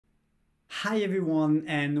Hi everyone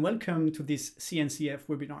and welcome to this CNCF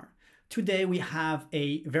webinar. Today we have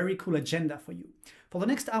a very cool agenda for you. For the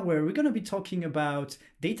next hour, we're going to be talking about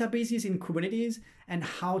databases in Kubernetes and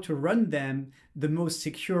how to run them the most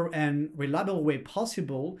secure and reliable way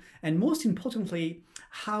possible. And most importantly,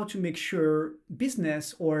 how to make sure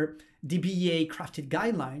business or DBA crafted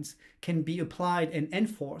guidelines can be applied and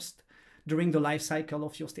enforced during the life cycle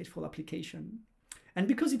of your stateful application. And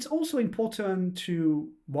because it's also important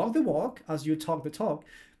to walk the walk as you talk the talk,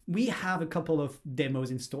 we have a couple of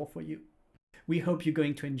demos in store for you. We hope you're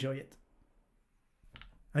going to enjoy it.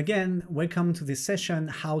 Again, welcome to this session,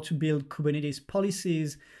 how to build Kubernetes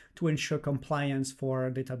policies to ensure compliance for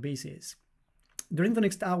databases. During the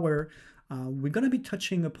next hour, we're going to be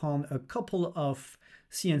touching upon a couple of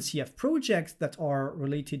CNCF projects that are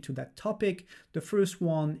related to that topic. The first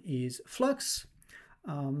one is Flux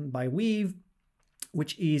by Weave,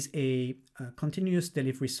 which is a continuous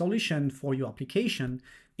delivery solution for your application,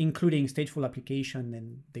 including stateful application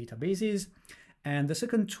and databases. And the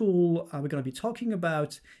second tool we're going to be talking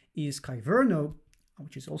about is Kyverno,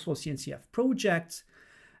 which is also a CNCF project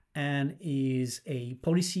and is a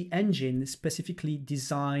policy engine specifically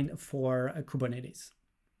designed for Kubernetes.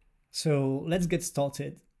 So let's get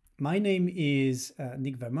started. My name is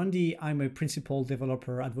Nick Vermondi. I'm a principal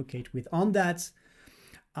developer advocate with OnThat.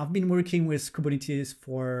 I've been working with Kubernetes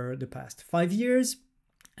for the past 5 years.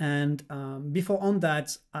 And before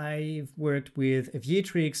OnThat, I've worked with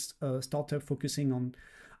Aviatrix, a startup focusing on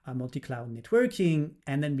multi-cloud networking.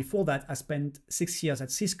 And then before that, I spent 6 years at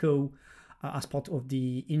Cisco as part of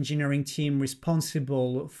the engineering team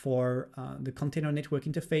responsible for the container network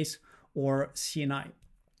interface, or CNI.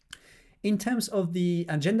 In terms of the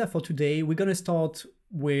agenda for today, we're going to start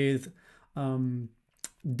with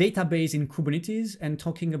database in Kubernetes and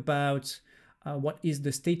talking about what is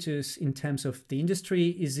the status in terms of the industry.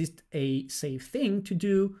 Is it a safe thing to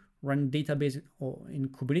do, run database in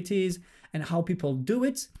Kubernetes, and how people do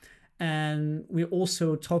it? And we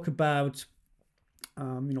also talk about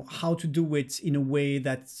how to do it in a way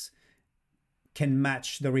that can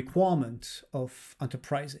match the requirement of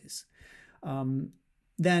enterprises.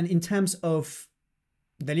 Then in terms of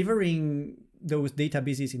delivering those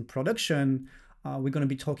databases in production, we're going to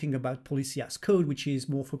be talking about policy as code, which is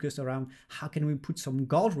more focused around how can we put some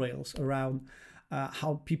guardrails around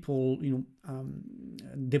how people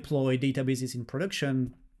deploy databases in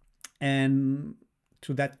production. And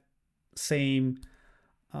to that same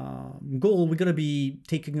goal, we're going to be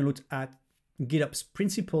taking a look at GitOps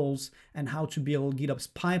principles and how to build GitOps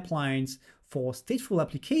pipelines for stateful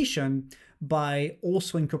application by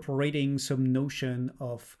also incorporating some notion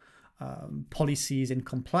of policies and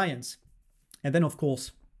compliance. And then, of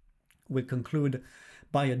course, we'll conclude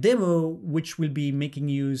by a demo, which will be making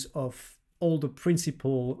use of all the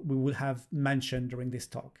principles we will have mentioned during this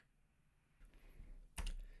talk.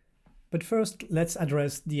 But first, let's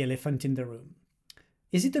address the elephant in the room.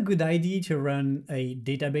 Is it a good idea to run a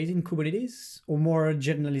database in Kubernetes? Or more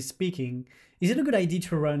generally speaking, is it a good idea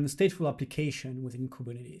to run stateful application within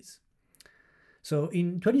Kubernetes? So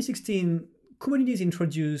in 2016, Kubernetes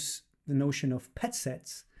introduced the notion of pet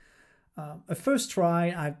sets, a first try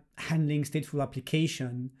at handling stateful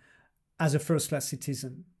application as a first-class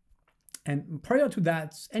citizen. And prior to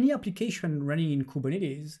that, any application running in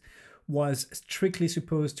Kubernetes was strictly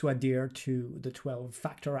supposed to adhere to the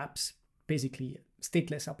 12-factor apps, basically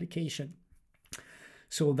stateless application.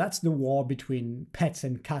 So that's the war between pets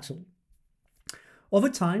and cattle. Over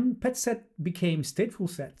time, pet set became stateful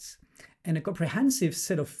sets, and a comprehensive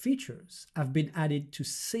set of features have been added to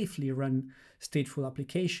safely run stateful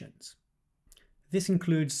applications. This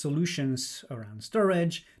includes solutions around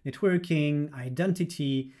storage, networking,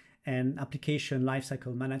 identity, and application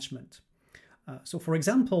lifecycle management. So for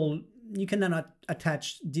example, you can then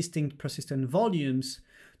attach distinct persistent volumes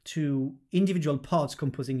to individual pods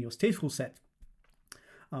composing your stateful set.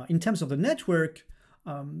 In terms of the network,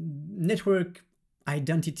 network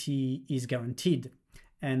identity is guaranteed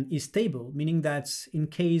and is stable, meaning that in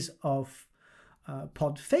case of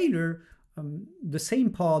pod failure, the same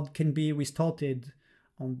pod can be restarted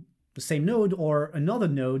on the same node or another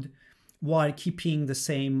node while keeping the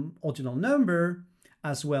same ordinal number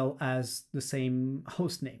as well as the same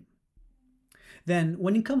host name. Then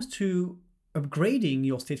when it comes to upgrading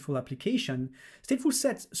your stateful application, stateful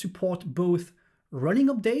sets support both running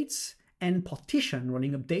updates and partition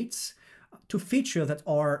running updates to features that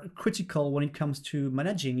are critical when it comes to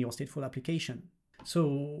managing your stateful application.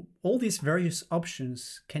 So all these various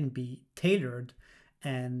options can be tailored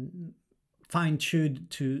and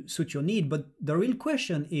fine-tuned to suit your need. But the real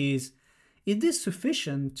question is Is this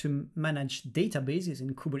sufficient to manage databases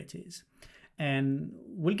in Kubernetes? And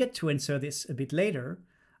we'll get to answer this a bit later.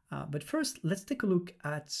 But first, let's take a look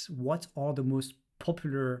at what are the most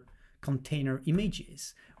popular container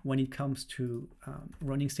images when it comes to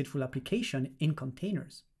running stateful application in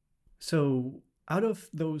containers. So out of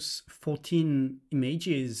those 14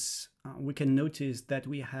 images, we can notice that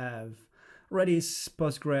we have Redis,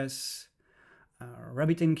 Postgres,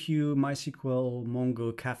 RabbitMQ, MySQL,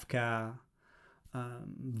 Mongo, Kafka,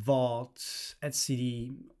 Vault,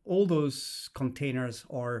 etcd. All those containers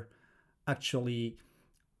are actually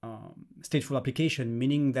stateful application,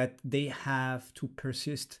 meaning that they have to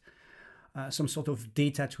persist some sort of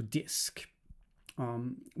data to disk,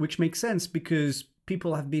 which makes sense because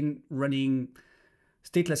people have been running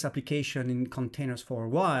stateless application in containers for a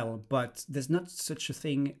while, but there's not such a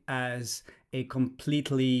thing as a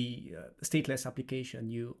completely stateless application.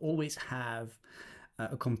 You always have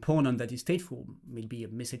a component that is stateful, maybe a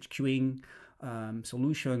message queuing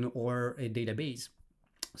solution or a database.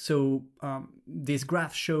 So this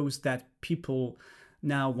graph shows that people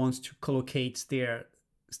now want to collocate their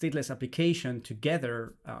stateless application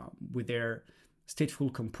together with their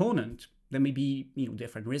stateful component. There may be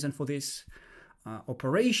different reasons for this,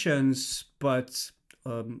 operations, but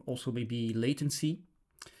also maybe latency.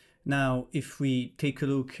 Now, if we take a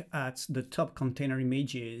look at the top container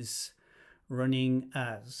images running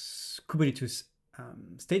as Kubernetes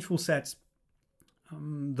stateful sets,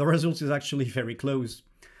 the result is actually very close,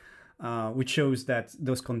 which shows that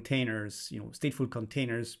those containers, stateful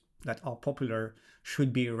containers that are popular,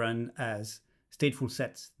 should be run as stateful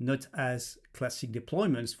sets, not as classic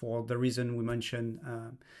deployments for the reason we mentioned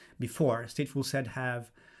before. Stateful sets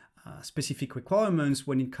have specific requirements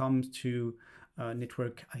when it comes to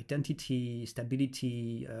network identity,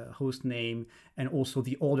 stability, host name, and also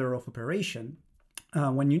the order of operation.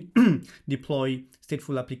 When you deploy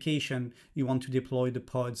stateful application, you want to deploy the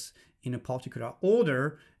pods in a particular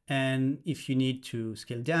order. And if you need to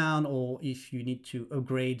scale down or if you need to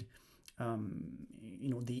upgrade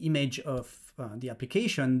the image of the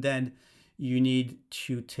application, then you need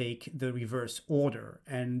to take the reverse order.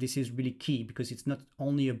 And this is really key because it's not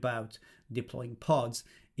only about deploying pods,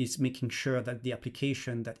 it's making sure that the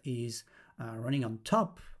application that is running on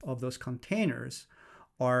top of those containers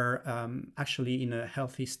are actually in a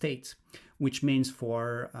healthy state, which means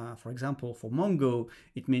for example, for Mongo,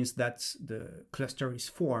 it means that the cluster is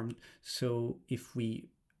formed. So if we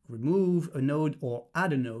remove a node or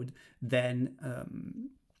add a node, then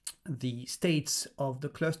the states of the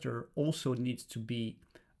cluster also needs to be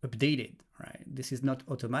updated, right? This is not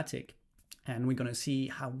automatic. And we're going to see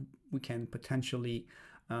how we can potentially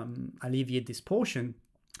alleviate this portion.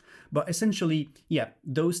 But essentially, yeah,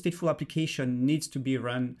 those stateful application needs to be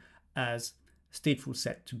run as stateful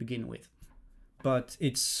set to begin with. But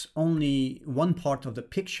it's only one part of the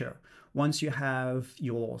picture. Once you have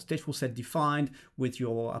your stateful set defined with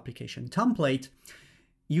your application template,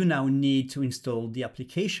 you now need to install the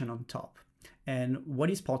application on top. And what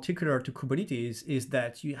is particular to Kubernetes is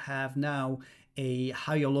that you have now a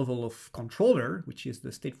higher level of controller, which is the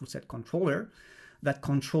stateful set controller, that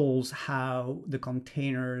controls how the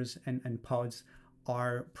containers and pods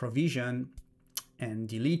are provisioned and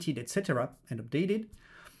deleted, etc., and updated.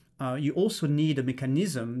 You also need a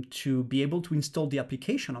mechanism to be able to install the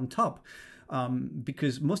application on top,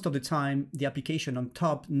 because most of the time the application on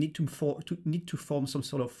top need to form some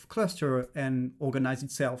sort of cluster and organize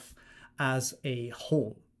itself as a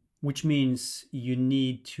whole, which means you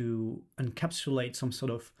need to encapsulate some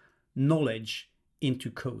sort of knowledge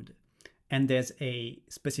into code. And there's a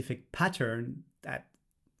specific pattern that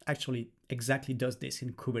actually exactly does this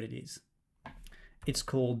in Kubernetes. It's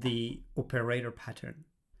called the operator pattern.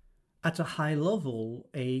 At a high level,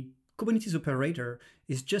 a Kubernetes operator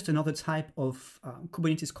is just another type of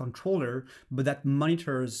Kubernetes controller, but that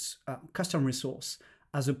monitors custom resource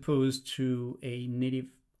as opposed to a native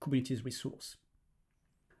Kubernetes resource.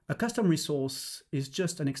 A custom resource is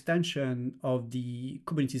just an extension of the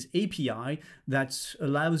Kubernetes API that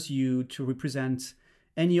allows you to represent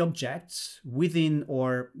any objects within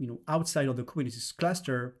or outside of the Kubernetes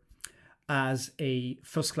cluster as a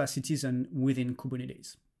first-class citizen within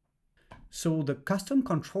Kubernetes. So the custom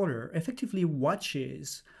controller effectively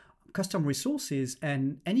watches custom resources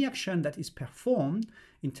and any action that is performed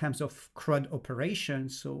in terms of CRUD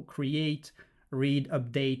operations, so create, read,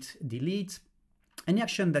 update, delete. Any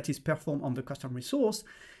action that is performed on the custom resource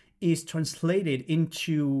is translated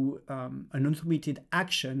into an automated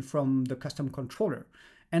action from the custom controller.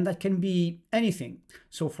 And that can be anything.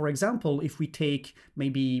 So for example, if we take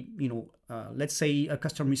maybe, let's say a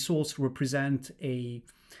custom resource represent a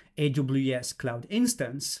AWS cloud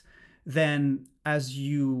instance, then as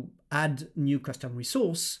you add new custom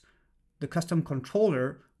resource, the custom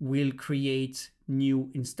controller will create new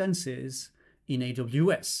instances in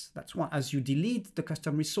AWS. That's one. As you delete the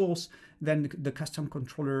custom resource, then the custom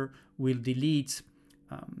controller will delete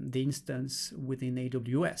the instance within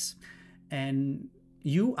AWS. And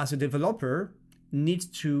you, as a developer, need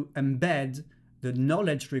to embed the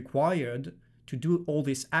knowledge required to do all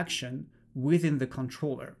this action within the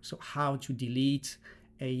controller. So how to delete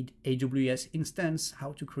a AWS instance,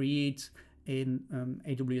 how to create an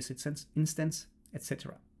AWS instance,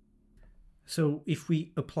 etc. So if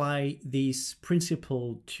we apply this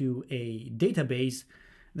principle to a database,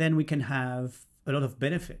 then we can have a lot of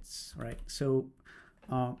benefits, right? So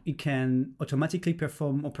it can automatically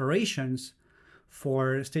perform operations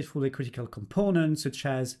for statefully critical components such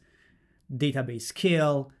as database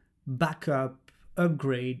scale, backup,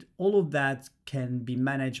 upgrade. All of that can be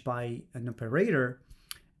managed by an operator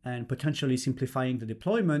and potentially simplifying the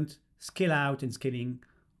deployment, scale out and scaling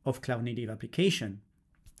of cloud native application.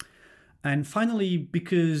 And finally,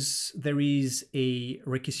 because there is a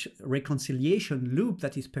reconciliation loop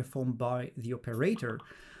that is performed by the operator,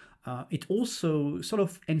 it also sort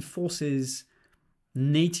of enforces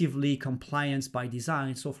natively compliance by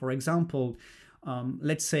design. So for example,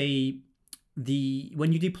 let's say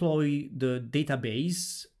when you deploy the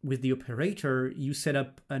database with the operator, you set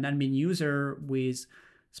up an admin user with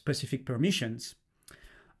specific permissions.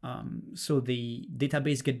 So the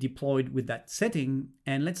database get deployed with that setting.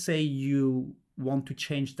 And let's say you want to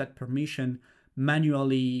change that permission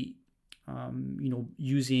manually,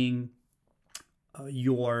 using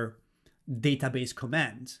your database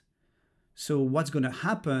command. So what's going to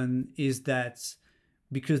happen is that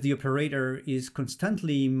because the operator is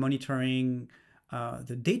constantly monitoring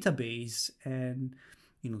the database and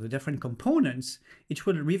the different components, it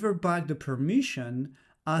will revert back the permission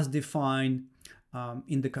as defined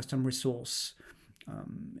in the custom resource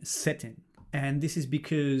setting. And this is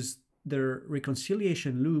because the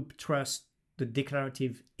reconciliation loop trusts the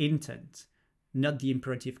declarative intent, not the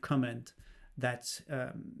imperative command that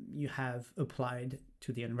you have applied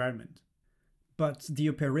to the environment. But the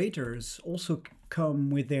operators also come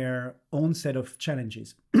with their own set of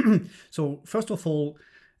challenges. So first of all,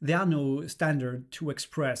 there are no standard to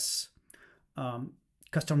express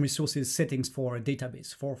custom resources settings for a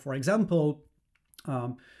database. For example,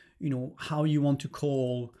 how you want to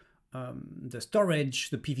call the storage,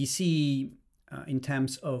 the PVC, in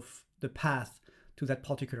terms of the path to that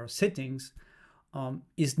particular settings,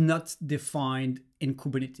 is not defined in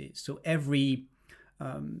Kubernetes. So every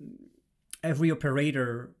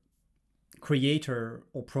operator, creator,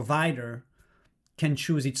 or provider can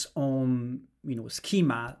choose its own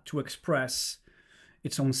schema to express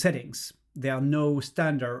its own settings. There are no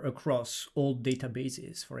standard across all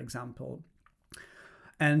databases, for example.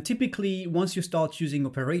 And typically, once you start using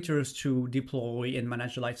operators to deploy and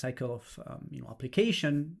manage the lifecycle of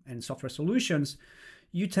application and software solutions,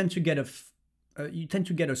 you tend to get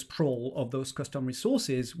a sprawl of those custom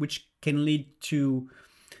resources, which can lead to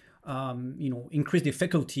increased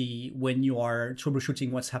difficulty when you are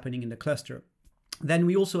troubleshooting what's happening in the cluster. Then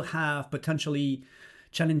we also have potentially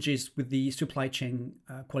challenges with the supply chain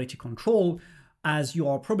quality control, as you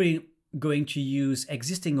are probably going to use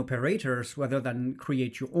existing operators rather than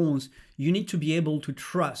create your own. You need to be able to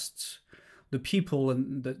trust the people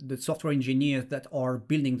and the software engineers that are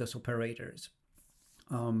building those operators.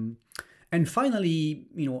 And finally,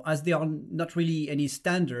 as there are not really any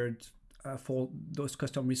standard for those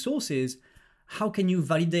custom resources, how can you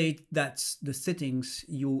validate that the settings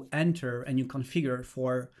you enter and you configure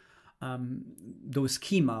for those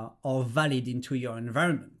schema are valid into your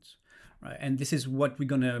environment, right? And this is what we're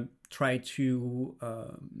going to try to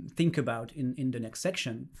think about in the next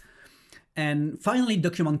section. And finally,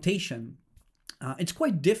 documentation. It's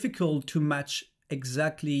quite difficult to match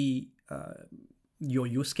exactly your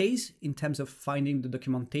use case in terms of finding the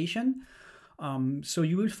documentation. So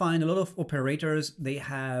you will find a lot of operators, they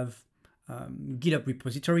have GitHub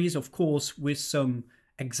repositories, of course, with some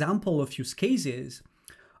example of use cases,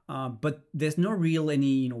 but there's no real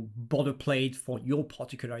any boilerplate for your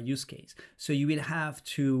particular use case. So you will have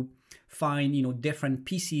to find different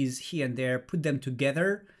pieces here and there, put them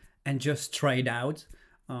together, and just try it out.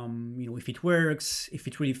 If it works, if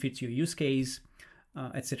it really fits your use case,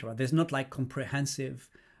 etc. There's not like comprehensive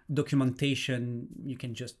documentation you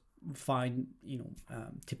can just find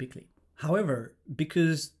typically. However,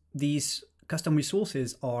 because these custom resources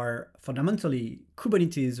are fundamentally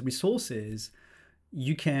Kubernetes resources.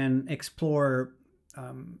 You can explore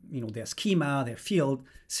their schema, their field,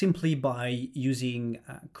 simply by using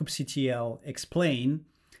kubectl explain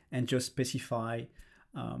and just specify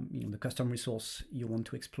the custom resource you want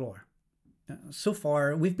to explore. So far,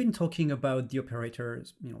 we've been talking about the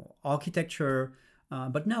operators, architecture,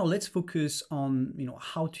 but now let's focus on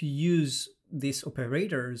how to use these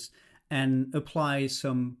operators and apply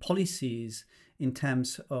some policies in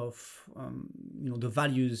terms of the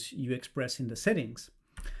values you express in the settings.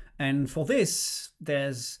 And for this,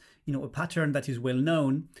 there's a pattern that is well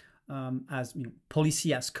known as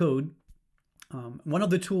policy as code. One of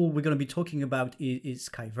the tools we're going to be talking about is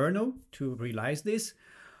Kyverno to realize this.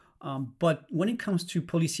 But when it comes to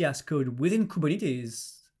policy as code within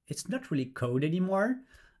Kubernetes, it's not really code anymore.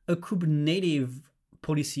 A Kubernetes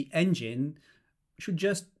policy engine should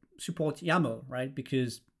just support YAML, right?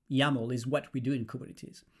 Because YAML is what we do in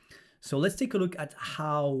Kubernetes. So let's take a look at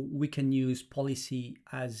how we can use policy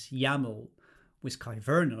as YAML with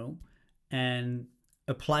Kyverno and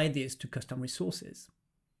apply this to custom resources.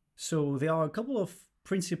 So there are a couple of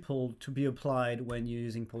principles to be applied when you're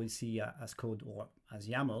using policy as code or as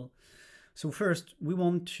YAML. So first, we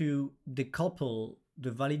want to decouple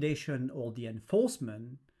the validation or the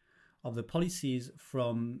enforcement of the policies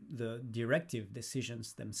from the directive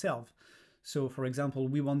decisions themselves. So for example,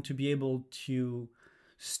 we want to be able to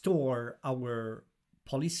store our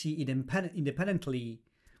policy independently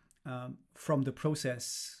from the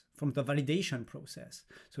process, from the validation process.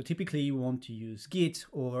 So typically you want to use Git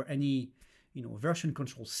or any version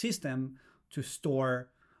control system to store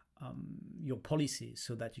your policies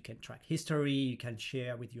so that you can track history, you can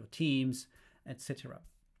share with your teams, etc.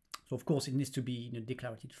 So of course it needs to be in a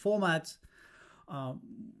declarative format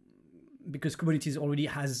because Kubernetes already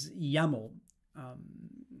has YAML.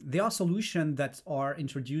 There are solutions that are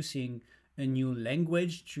introducing a new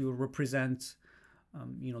language to represent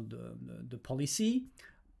the policy,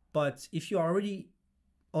 but if you are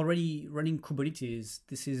already running Kubernetes,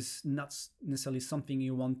 this is not necessarily something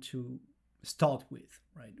you want to start with,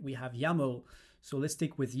 right? We have YAML, so let's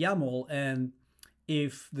stick with YAML. And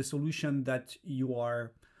if the solution that you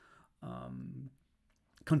are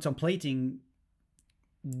contemplating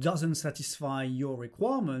doesn't satisfy your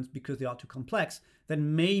requirements because they are too complex,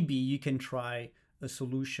 then maybe you can try a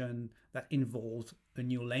solution that involves a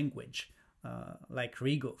new language, like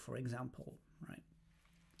Rego, for example, right?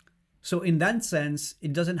 So in that sense,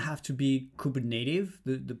 it doesn't have to be Kubernetes.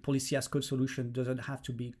 The policy as code solution doesn't have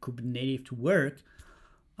to be Kubernetes to work,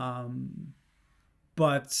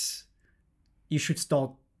 but you should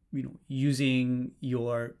start using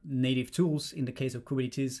your native tools. In the case of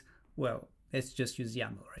Kubernetes, well, let's just use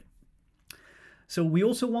YAML, right? So we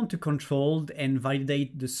also want to control and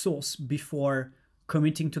validate the source before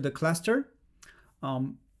committing to the cluster.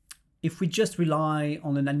 If we just rely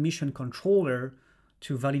on an admission controller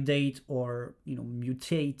to validate or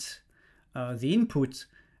mutate the input,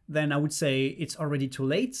 then I would say it's already too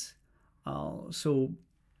late. So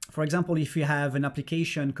for example, if you have an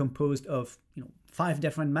application composed of 5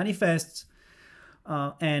 different manifests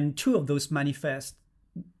and 2 of those manifests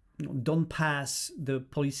don't pass the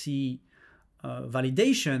policy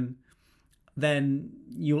validation, then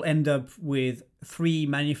you'll end up with 3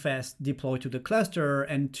 manifests deployed to the cluster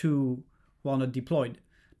and 2 were not deployed,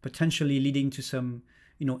 potentially leading to some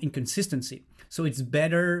inconsistency. So it's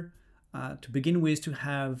better to begin with to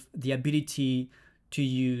have the ability to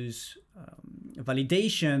use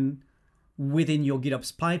validation within your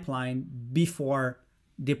GitOps pipeline before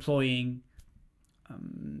deploying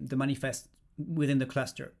the manifest within the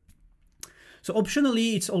cluster. So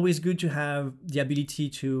optionally, it's always good to have the ability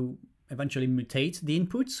to eventually mutate the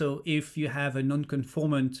input. So if you have a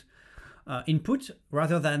non-conformant input,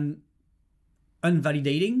 rather than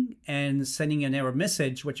unvalidating and sending an error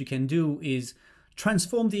message, what you can do is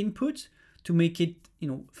transform the input to make it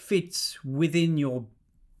fit within your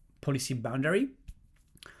policy boundary.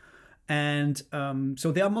 And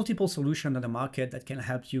so there are multiple solutions on the market that can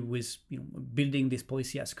help you with building this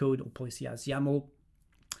policy as code or policy as YAML.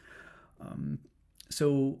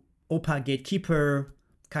 So OPA Gatekeeper,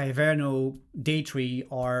 Kyverno, Daytree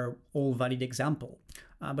are all valid examples.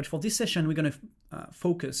 But for this session, we're going to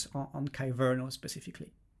focus on Kyverno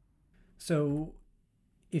specifically. So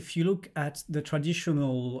if you look at the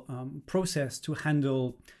traditional process to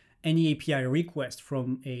handle any API request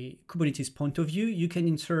from a Kubernetes point of view, you can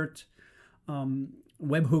insert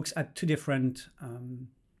webhooks at 2 different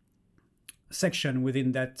sections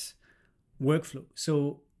within that workflow.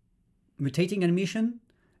 So mutating admission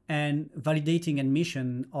and validating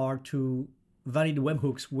admission are 2 valid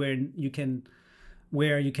webhooks where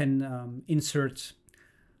you can insert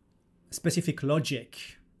specific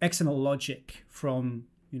logic, external logic from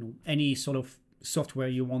any sort of software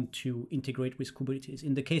you want to integrate with Kubernetes.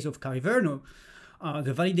 In the case of Kyverno,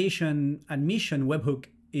 the validation admission webhook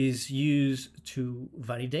is used to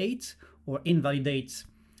validate or invalidate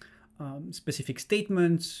specific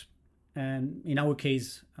statements, and in our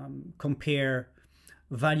case, compare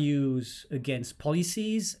values against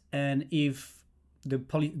policies. And if the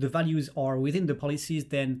values are within the policies,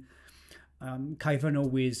 then Kyverno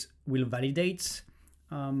will validate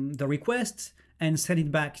the request and send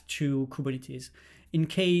it back to Kubernetes. In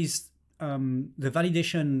case the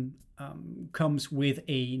validation comes with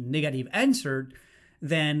a negative answer,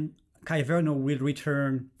 then Kyverno will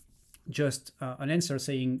return just an answer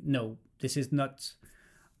saying, no, this is not,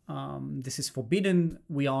 this is forbidden.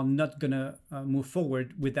 We are not gonna move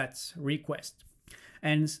forward with that request.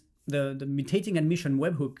 And the mutating admission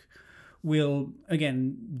webhook will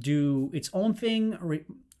again do its own thing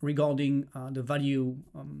regarding the value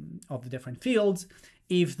of the different fields.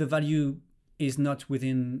 If the value is not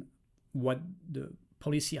within what the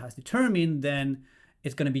policy has determined, then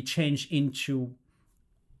it's going to be changed into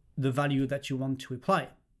the value that you want to apply.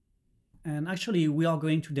 And actually, we are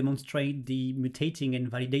going to demonstrate the mutating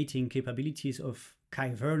and validating capabilities of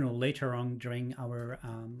Kyverno later on during our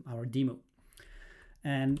demo.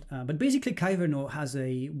 But basically, Kyverno has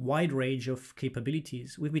a wide range of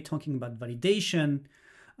capabilities. We'll be talking about validation,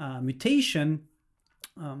 mutation.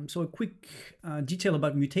 So a quick detail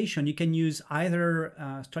about mutation: you can use either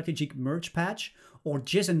a strategic merge patch or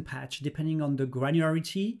JSON patch, depending on the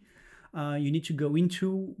granularity you need to go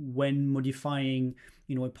into when modifying,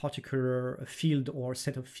 a particular field or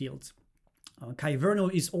set of fields.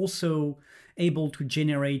 Kyverno is also able to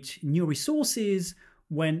generate new resources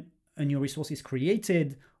when a new resource is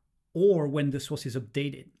created or when the source is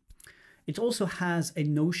updated. It also has a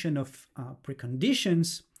notion of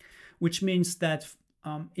preconditions, which means that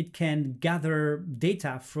it can gather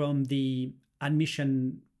data from the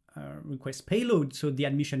admission request payload, so the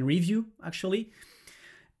admission review actually,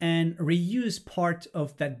 and reuse part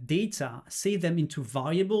of that data, save them into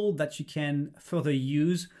variable that you can further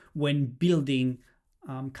use when building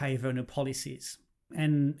Kyverno policies.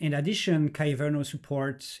 And in addition, Kyverno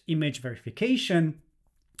supports image verification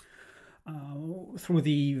through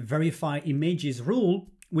the verify images rule,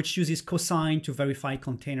 which uses cosign to verify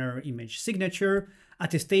container image signature,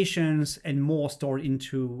 attestations, and more stored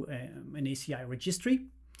into an ACI registry.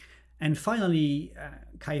 And finally,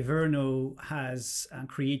 Kyverno has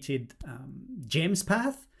created James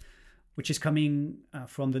Path, which is coming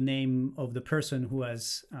from the name of the person who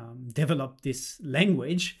has developed this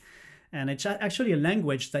language. And it's actually a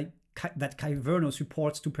language that Kyverno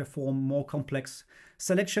supports to perform more complex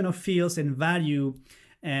selection of fields and value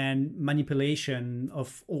and manipulation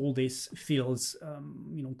of all these fields,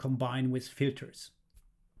 combined with filters.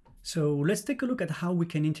 So let's take a look at how we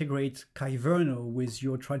can integrate Kyverno with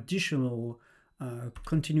your traditional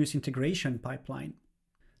continuous integration pipeline.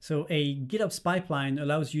 So a GitOps pipeline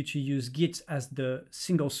allows you to use Git as the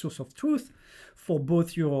single source of truth for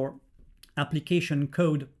both your application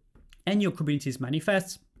code and your Kubernetes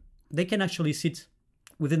manifests. They can actually sit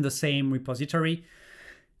within the same repository.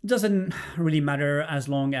 It doesn't really matter as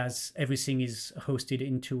long as everything is hosted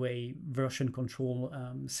into a version control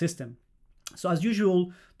system. So as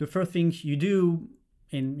usual, the first thing you do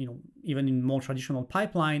in, even in more traditional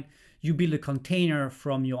pipeline, you build a container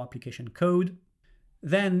from your application code.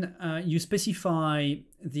 Then you specify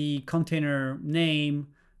the container name,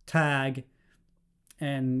 tag,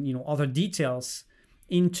 and other details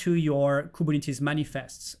into your Kubernetes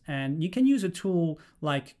manifests. And you can use a tool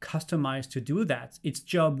like Customize to do that. Its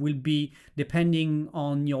job will be, depending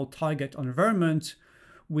on your target environment,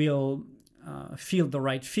 will field the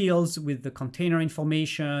right fields with the container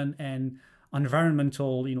information and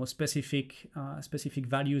environmental, specific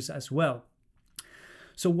values as well.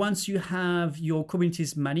 So once you have your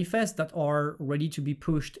Kubernetes manifests that are ready to be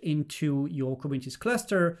pushed into your Kubernetes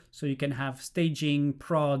cluster, so you can have staging,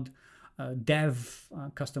 prod, dev,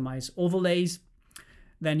 customized overlays,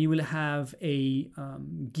 then you will have a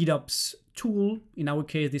GitOps tool. In our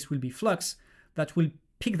case, this will be Flux, that will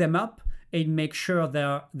pick them up and make sure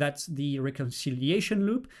that the reconciliation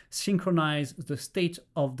loop synchronize the state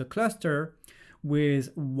of the cluster with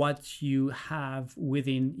what you have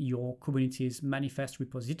within your Kubernetes manifest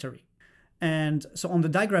repository. And so on the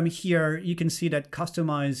diagram here, you can see that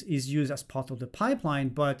Customize is used as part of the pipeline,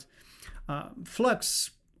 but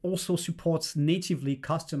Flux also supports natively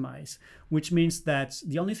Customize, which means that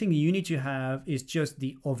the only thing you need to have is just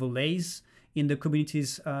the overlays in the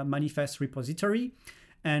Kubernetes manifest repository,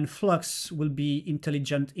 and Flux will be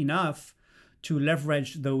intelligent enough to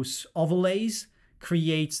leverage those overlays,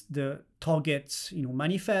 create the target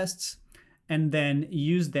manifests, and then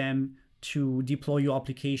use them to deploy your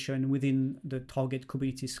application within the target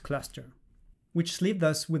Kubernetes cluster. Which leaves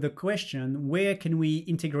us with the question, where can we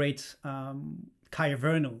integrate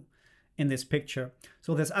Kyverno in this picture?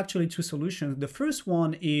 So there's actually two solutions. The first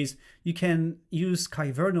one is you can use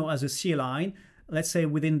Kyverno as a CLI, let's say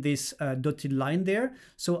within this dotted line there.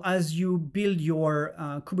 So as you build your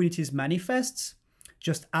Kubernetes manifests,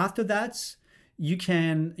 just after that, you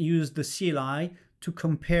can use the CLI to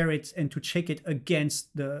compare it and to check it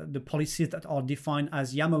against the policies that are defined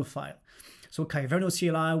as YAML file. So Kyverno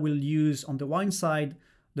CLI will use, on the one side,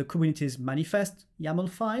 the Kubernetes manifest YAML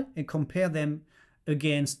file and compare them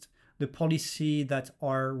against the policy that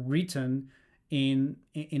are written in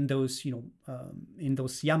those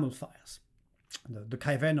YAML files, the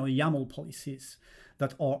Kyverno YAML policies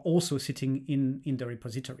that are also sitting in the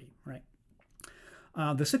repository, right?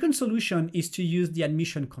 The second solution is to use the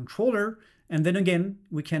admission controller, and then again,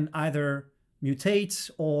 we can either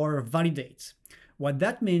mutate or validate. What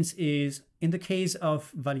that means is, in the case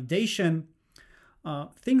of validation,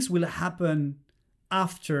 things will happen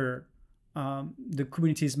after the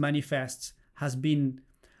Kubernetes manifest has been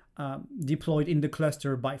deployed in the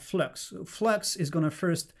cluster by Flux. Flux is going to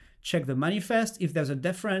first check the manifest. If there's a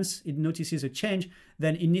difference, it notices a change,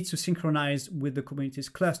 then it needs to synchronize with the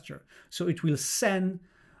Kubernetes cluster. So it will send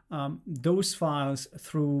those files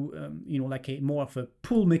through, like a more of a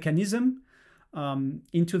pull mechanism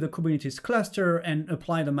into the Kubernetes cluster and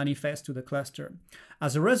apply the manifest to the cluster.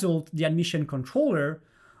 As a result, the admission controller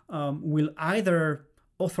will either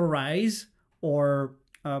authorize or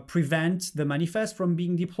prevent the manifest from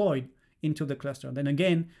being deployed into the cluster. Then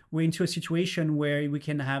again, we're into a situation where we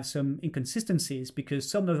can have some inconsistencies because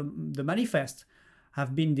some of the manifests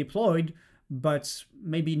have been deployed, but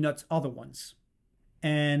maybe not other ones.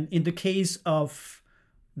 And in the case of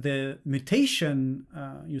the mutation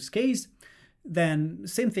use case, then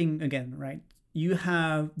same thing again, right? You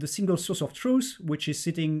have the single source of truth, which is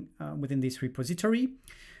sitting within this repository.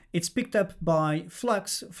 It's picked up by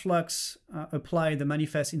Flux. Flux apply the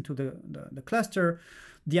manifest into the cluster.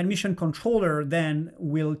 The admission controller then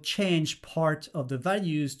will change part of the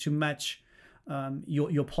values to match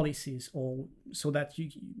your policies, or so that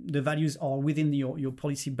the values are within your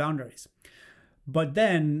policy boundaries. But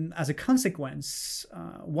then, as a consequence,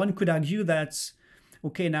 one could argue that,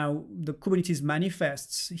 okay, now the Kubernetes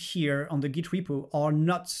manifests here on the Git repo are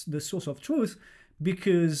not the source of truth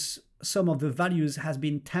because some of the values has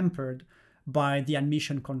been tampered by the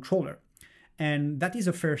admission controller. And that is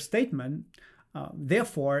a fair statement.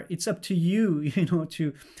 Therefore, it's up to you,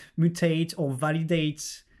 to mutate or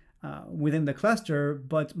validate within the cluster.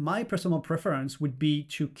 But my personal preference would be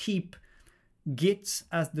to keep Git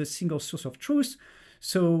as the single source of truth.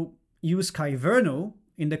 So use Kyverno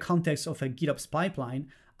in the context of a GitOps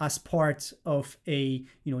pipeline as part of a,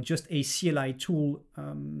 just a CLI tool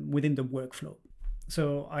within the workflow.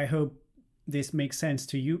 So I hope this makes sense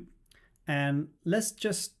to you. And let's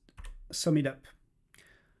just sum it up.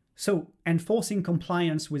 So enforcing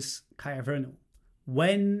compliance with Kyverno.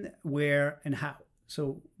 When, where, and how.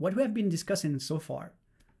 So what we have been discussing so far.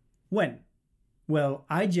 When? Well,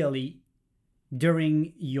 ideally,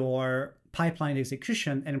 during your pipeline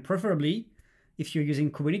execution, and preferably if you're using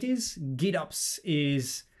Kubernetes, GitOps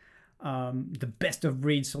is the best of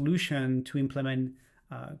breed solution to implement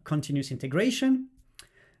continuous integration,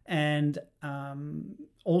 and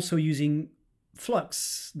also using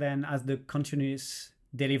Flux then as the continuous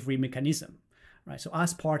delivery mechanism, right? So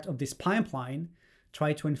as part of this pipeline,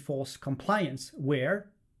 try to enforce compliance where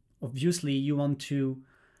obviously you want to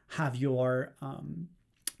have your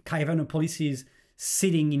Kyverno policies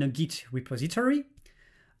sitting in a Git repository.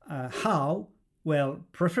 How? Well,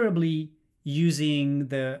 preferably using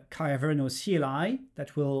the Kyverno CLI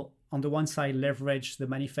that will, on the one side, leverage the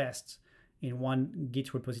manifest in one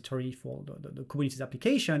Git repository for the Kubernetes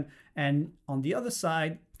application, and on the other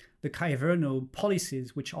side, the Kyverno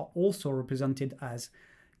policies, which are also represented as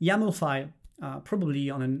YAML file, probably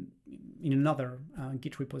in another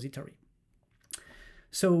Git repository.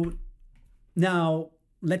 So now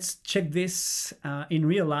let's check this in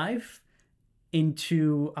real life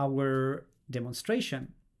into our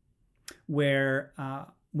demonstration, where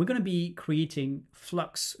we're going to be creating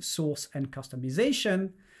Flux source and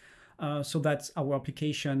customization so that our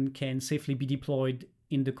application can safely be deployed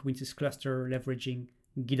in the Kubernetes cluster leveraging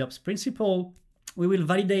GitOps principle. We will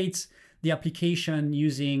validate the application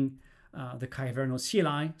using the Kyverno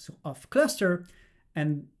CLI, so of cluster,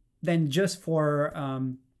 and Then just for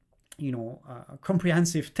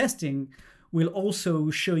comprehensive testing, we'll also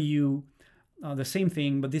show you the same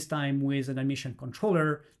thing, but this time with an admission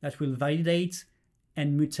controller that will validate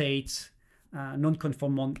and mutate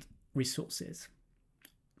non-conformant resources.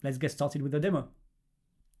 Let's get started with the demo.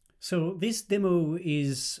 So this demo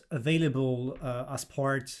is available as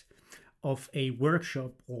part of a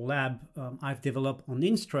workshop or lab I've developed on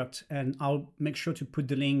Instruct, and I'll make sure to put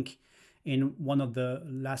the link in one of the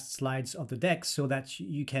last slides of the deck so that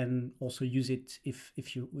you can also use it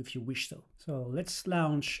if you wish so. So let's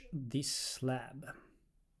launch this lab.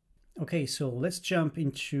 Okay, so let's jump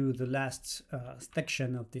into the last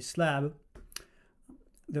section of this lab.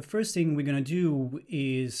 The first thing we're going to do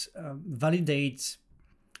is validate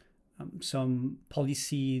some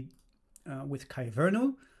policy with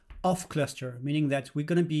Kyverno off cluster, meaning that we're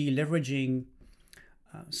going to be leveraging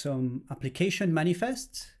some application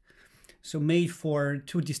manifests, so made for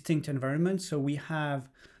two distinct environments. So we have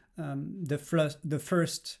the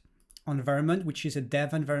first environment, which is a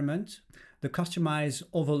dev environment. The customized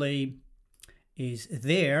overlay is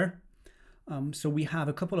there. So we have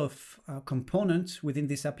a couple of components within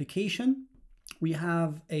this application. We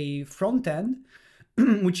have a front end,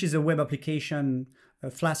 which is a web application,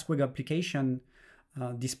 a Flask web application,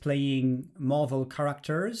 displaying Marvel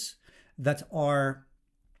characters that are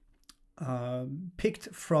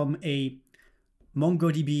picked from a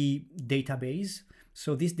MongoDB database.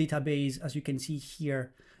 So this database, as you can see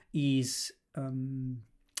here, is a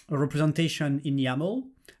representation in YAML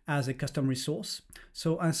as a custom resource.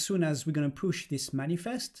 So as soon as we're going to push this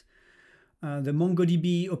manifest, the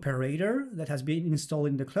MongoDB operator that has been installed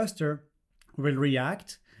in the cluster will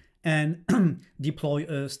react and deploy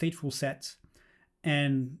a stateful set,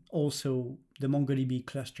 and also the MongoDB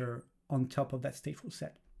cluster on top of that stateful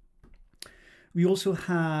set. We also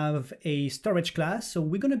have a storage class. So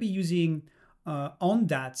we're going to be using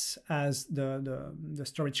OnDats as the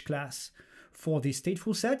storage class for the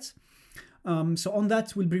stateful set. So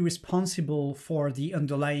OnDats will be responsible for the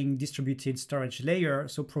underlying distributed storage layer,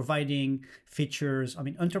 so providing features,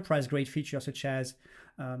 enterprise-grade features such as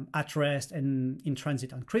at-rest and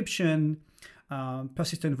in-transit encryption,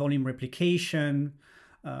 persistent volume replication,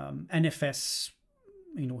 NFS,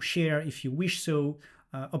 share if you wish so,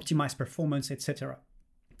 optimize performance, etc.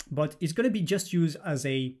 But it's going to be just used as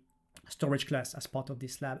a storage class as part of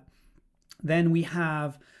this lab. Then we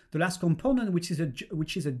have the last component, which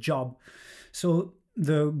is a job. So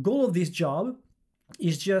the goal of this job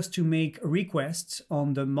is just to make requests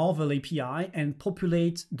on the Marvel API and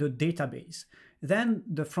populate the database. Then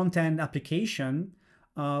the front-end application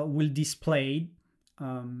will display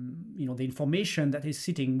the information that is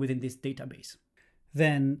sitting within this database.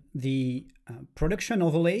 Then the production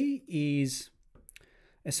overlay is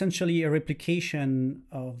essentially a replication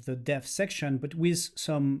of the dev section, but with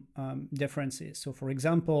some differences. So for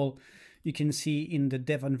example, you can see in the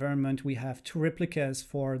dev environment, we have 2 replicas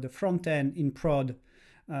for the front end. In prod,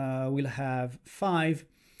 we'll have 5.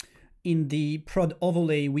 In the prod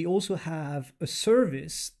overlay, we also have a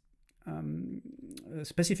service, a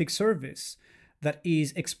specific service that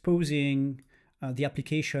is exposing the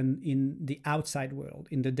application in the outside world.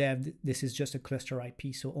 In the dev, this is just a cluster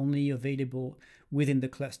IP, so only available within the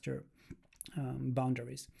cluster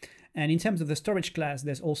boundaries. And in terms of the storage class,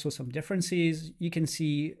 there's also some differences. You can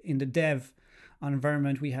see in the dev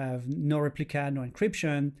environment, we have no replica, no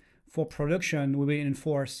encryption. For production, we will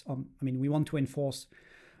enforce, we want to enforce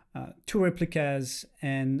 2 replicas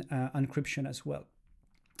and encryption as well.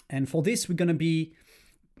 And for this, we're going to be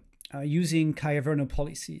using Kyverno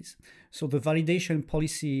policies. So the validation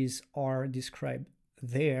policies are described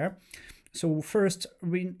there. So first,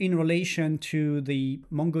 in relation to the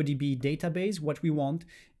MongoDB database, what we want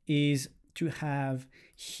is to have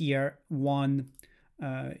here one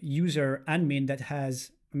user admin that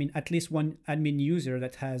has, at least one admin user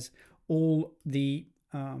that has all the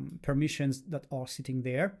permissions that are sitting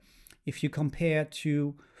there. If you compare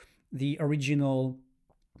to the original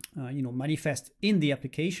manifest in the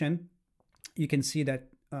application, you can see that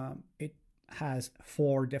it has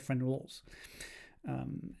 4 different roles.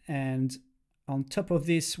 And on top of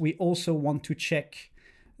this, we also want to check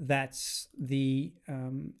that the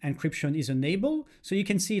encryption is enabled. So you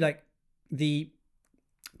can see like the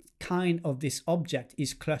kind of this object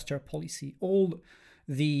is cluster policy. All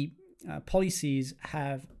the policies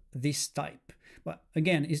have this type. But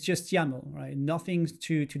again, it's just YAML, right? Nothing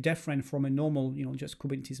too different from a normal, just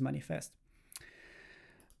Kubernetes manifest.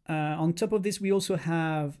 On top of this, we also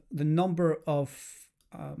have the number of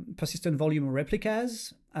persistent volume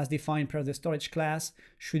replicas as defined per the storage class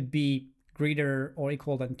should be greater or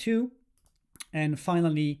equal than 2. And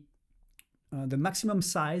finally, the maximum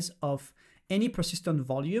size of any persistent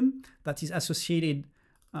volume that is associated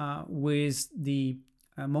with the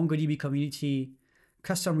MongoDB community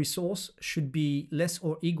custom resource should be less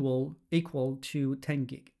or equal to 10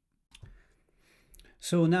 gig.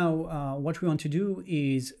 So now what we want to do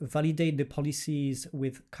is validate the policies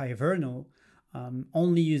with Kyverno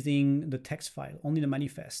only using the text file, only the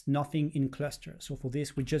manifest, nothing in cluster. So for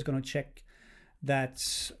this, we're just going to check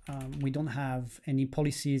that we don't have any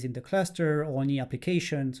policies in the cluster or any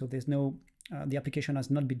application. So there's no, the application has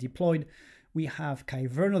not been deployed. We have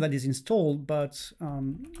Kyverno that is installed, but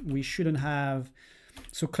we shouldn't have,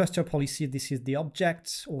 so cluster policy, this is the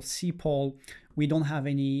object, or cpol. We don't have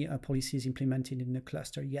any policies implemented in the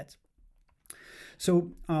cluster yet.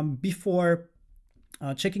 So before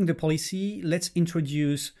checking the policy, let's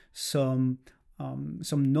introduce some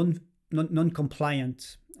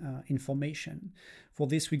non-compliant information. For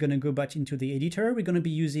this, we're going to go back into the editor. We're going to be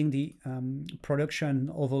using the production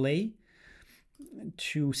overlay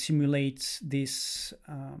to simulate this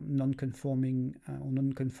non-conforming or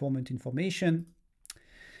non-conformant information.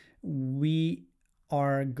 We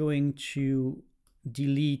are going to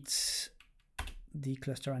delete the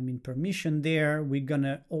cluster admin permission there. We're going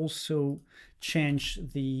to also change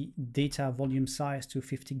the data volume size to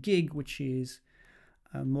 50 gig, which is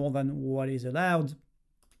more than what is allowed.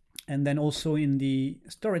 And then also in the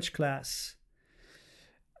storage class,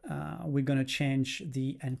 we're going to change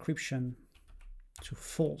the encryption to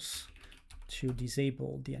false to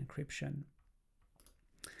disable the encryption.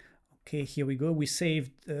 Okay, here we go. We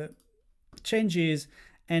saved the changes,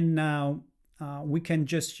 and now we can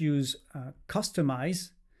just use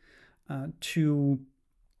customize to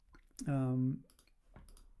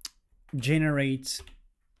generate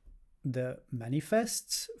the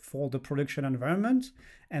manifests for the production environment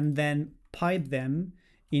and then pipe them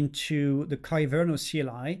into the Kyverno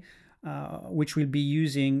CLI, which will be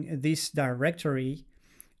using this directory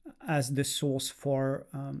as the source for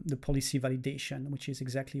the policy validation, which is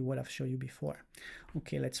exactly what I've shown you before.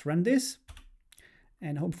 Okay, let's run this.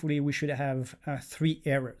 And hopefully we should have 3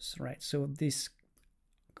 errors, right? So this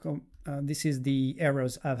is the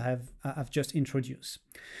errors I've just introduced.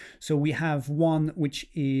 So we have one which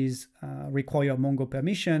is require Mongo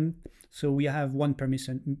permission. So we have one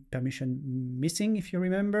permission missing, if you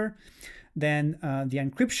remember. Then the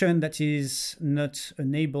encryption that is not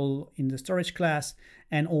enabled in the storage class,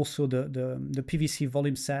 and also the PVC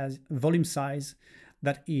volume size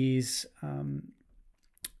that is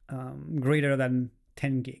greater than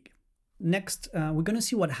 10 gig. Next, we're going to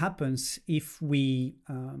see what happens if we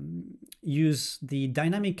use the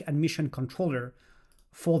dynamic admission controller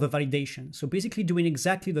for the validation. So basically doing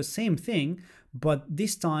exactly the same thing, but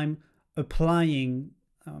this time applying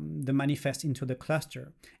the manifest into the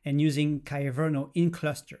cluster and using Kyverno in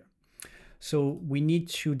cluster. So we need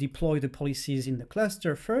to deploy the policies in the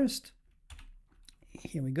cluster first.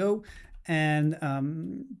 Here we go. And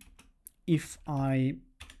if I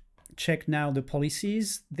check now the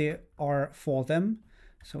policies, there are 4 of them.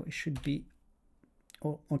 So it should be,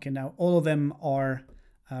 oh, okay, now all of them are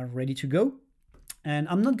ready to go. And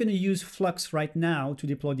I'm not going to use Flux right now to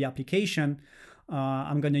deploy the application.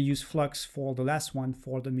 I'm going to use Flux for the last one,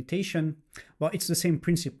 for the mutation. Well, it's the same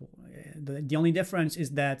principle. The only difference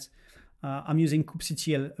is that I'm using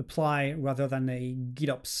kubectl apply rather than a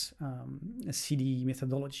GitOps CD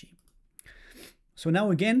methodology. So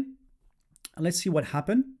now again, let's see what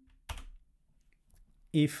happened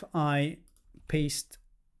if I paste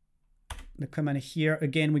the command here.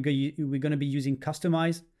 Again, we're going to be using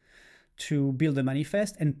customize to build a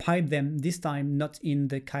manifest and pipe them, this time not in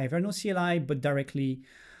the Kyverno CLI, but directly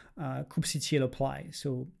kubectl apply.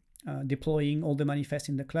 So deploying all the manifests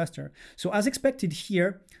in the cluster. So as expected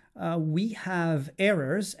here, we have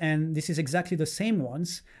errors, and this is exactly the same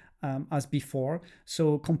ones as before.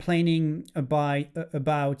 So complaining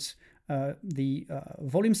about the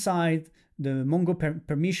volume size, the Mongo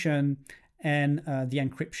permission, and the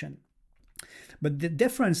encryption. But the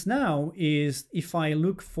difference now is if I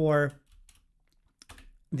look for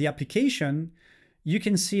the application, you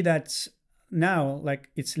can see that now, like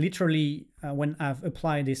it's literally when I've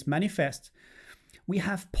applied this manifest, we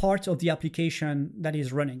have part of the application that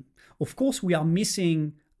is running. Of course, we are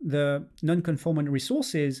missing the non-conformant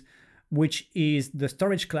resources, which is the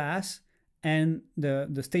storage class and the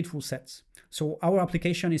stateful sets. So our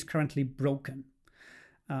application is currently broken.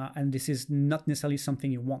 And this is not necessarily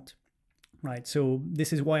something you want, right? So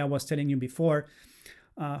this is why I was telling you before,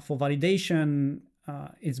 for validation,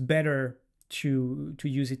 it's better to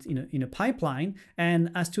use it in a pipeline.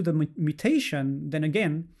 And as to the mutation, then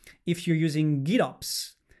again, if you're using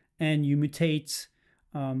GitOps and you mutate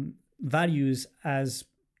values as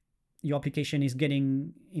your application is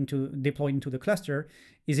getting deployed into the cluster?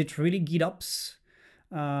 Is it really GitOps?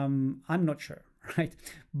 I'm not sure, right?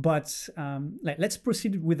 But let's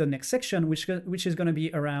proceed with the next section, which is going to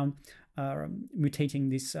be around mutating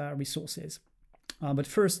these resources. But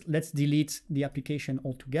first, let's delete the application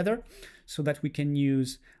altogether so that we can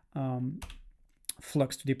use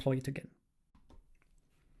Flux to deploy it again.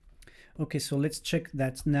 Okay, so let's check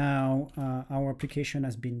that now our application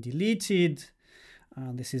has been deleted.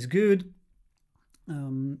 This is good.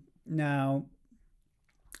 Now,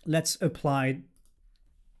 let's apply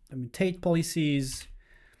the mutate policies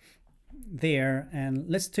there, and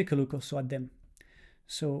let's take a look also at them.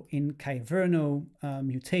 So in Kyverno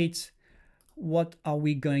mutate, what are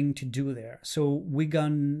we going to do there? So we're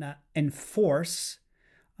gonna enforce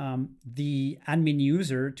the admin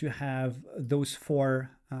user to have those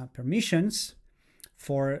 4 permissions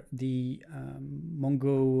for the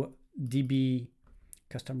MongoDB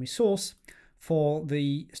custom resource. For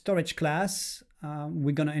the storage class,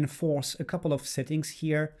 we're gonna enforce a couple of settings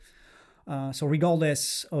here. So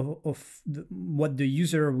regardless of what the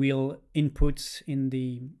user will input in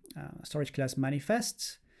the storage class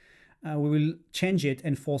manifest, we will change it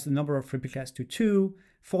and force the number of replicas to 2,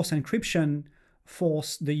 force encryption,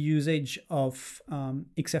 force the usage of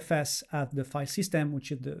XFS at the file system,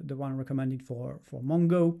 which is the one recommended for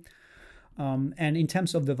Mongo. And in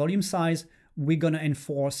terms of the volume size, we're going to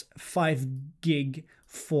enforce 5 gig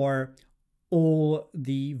for all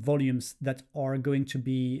the volumes that are going to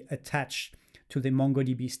be attached to the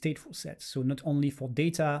MongoDB stateful set. So not only for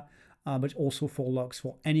data, but also for logs,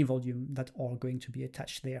 for any volume that are going to be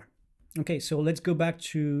attached there. Okay, so let's go back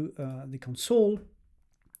to the console.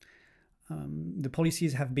 The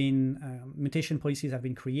policies have been, mutation policies have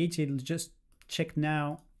been created. Let's just check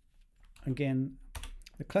now, again,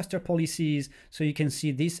 the cluster policies. So you can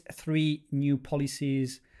see these 3 new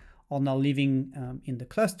policies are now living in the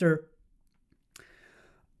cluster.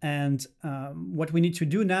 And what we need to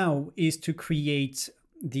do now is to create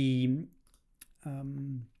the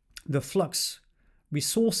Flux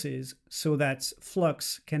resources so that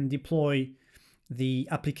Flux can deploy the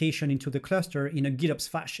application into the cluster in a GitOps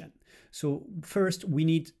fashion. So first we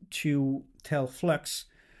need to tell Flux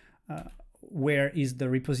where is the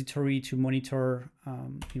repository to monitor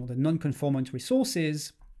the non-conformant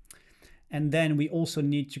resources. And then we also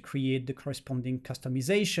need to create the corresponding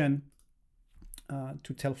customization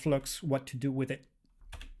to tell Flux what to do with it.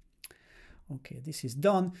 Okay, this is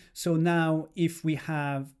done. So now if we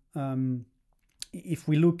have, if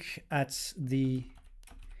we look at the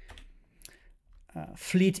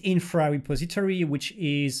Fleet Infra repository, which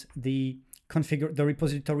is the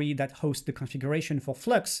repository that hosts the configuration for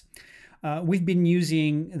Flux, we've been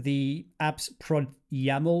using the apps prod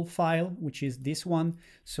YAML file, which is this one.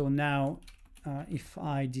 So now if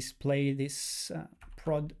I display this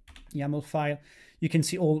prod YAML file, you can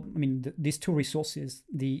see all, these 2 resources,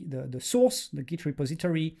 the source, the Git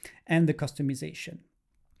repository, and the customization.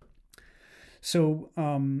 So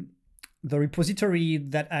the repository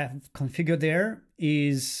that I've configured there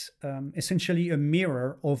is essentially a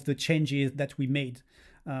mirror of the changes that we made.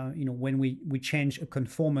 When we change a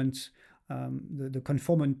conformant, the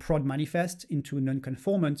conformant prod manifest into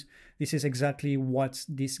non-conformant, this is exactly what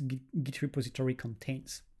this Git repository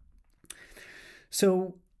contains.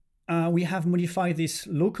 So we have modified this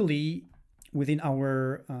locally within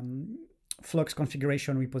our Flux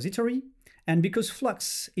configuration repository. And because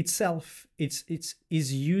Flux itself is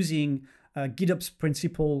using a GitOps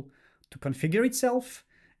principle to configure itself,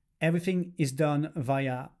 everything is done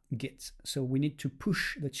via Git. So we need to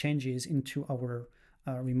push the changes into our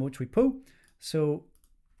remote repo. So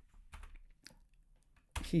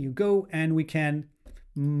here you go, and we can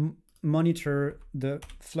monitor the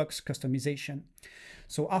Flux customization.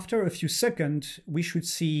 So after a few seconds, we should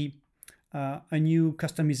see a new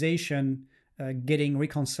customization getting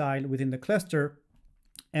reconciled within the cluster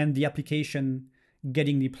and the application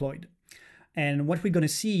getting deployed. And what we're going to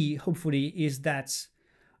see, hopefully, is that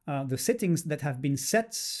the settings that have been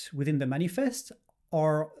set within the manifest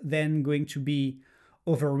are then going to be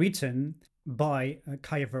overwritten by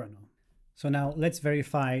Kyverno. So now let's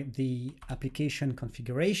verify the application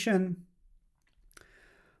configuration.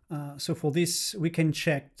 So for this, we can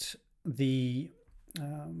check the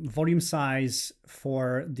volume size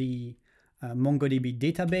for the MongoDB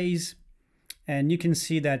database, and you can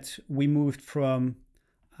see that we moved from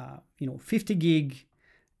 50 gig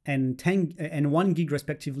and 10 and 1 gig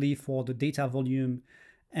respectively for the data volume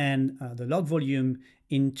and the log volume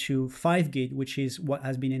into 5 gig, which is what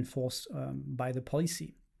has been enforced by the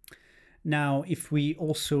policy. Now, if we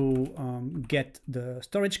also get the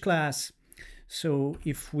storage class, so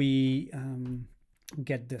if we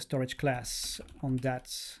get the storage class on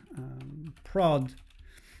that prod,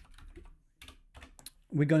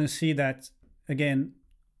 we're going to see that, again,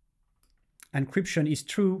 encryption is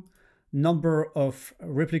true, number of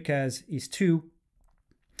replicas is 2,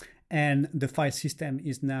 and the file system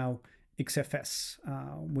is now XFS,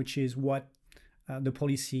 which is what the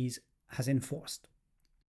policies has enforced.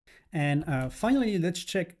 And finally, let's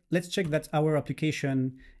check that our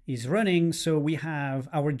application is running. So we have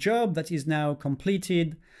our job that is now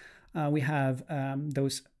completed. We have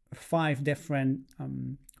those 5 different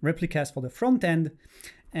replicas for the front end,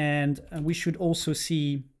 and we should also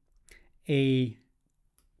see a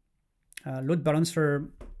load balancer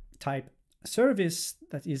type service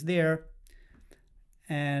that is there.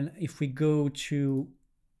 And if we browse to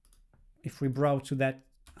that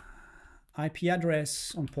IP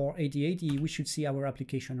address on port 8080, we should see our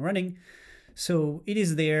application running. So it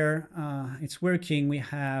is there, it's working. We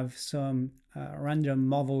have some random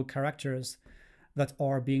Marvel characters that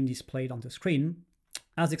are being displayed on the screen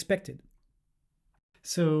as expected.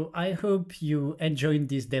 So I hope you enjoyed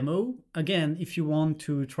this demo. Again, if you want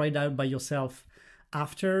to try it out by yourself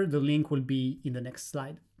after, the link will be in the next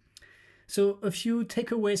slide. So a few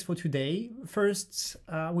takeaways for today. First,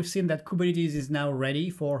 we've seen that Kubernetes is now ready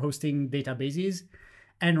for hosting databases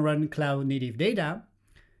and run cloud native data.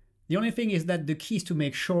 The only thing is that the key is to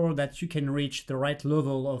make sure that you can reach the right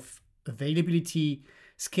level of availability,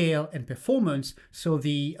 scale, and performance. So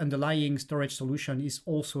the underlying storage solution is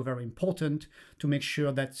also very important to make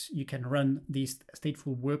sure that you can run these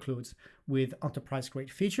stateful workloads with enterprise-grade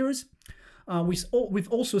features. We've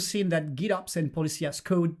also seen that GitOps and Policy as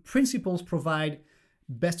Code principles provide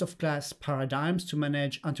best-of-class paradigms to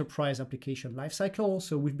manage enterprise application lifecycle.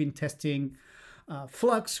 So we've been testing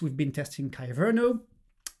Flux, we've been testing Kyverno.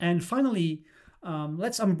 And finally,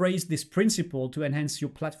 let's embrace this principle to enhance your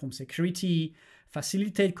platform security,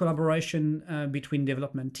 facilitate collaboration between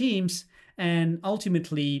development teams, and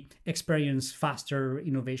ultimately experience faster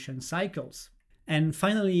innovation cycles. And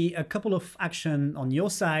finally, a couple of action on your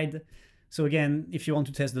side. So again, if you want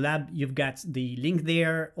to test the lab, you've got the link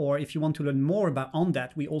there, or if you want to learn more about on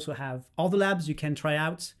that, we also have other labs you can try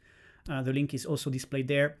out. The link is also displayed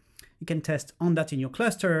there. You can test on that in your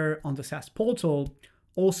cluster, on the SaaS portal.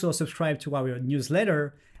 Also subscribe to our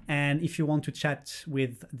newsletter. And if you want to chat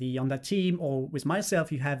with the Onda team or with myself,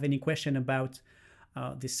 if you have any question about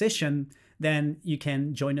this session, then you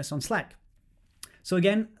can join us on Slack. So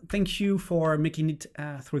again, thank you for making it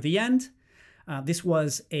through the end. This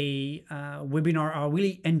was a webinar I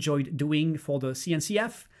really enjoyed doing for the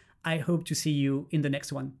CNCF. I hope to see you in the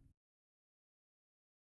next one.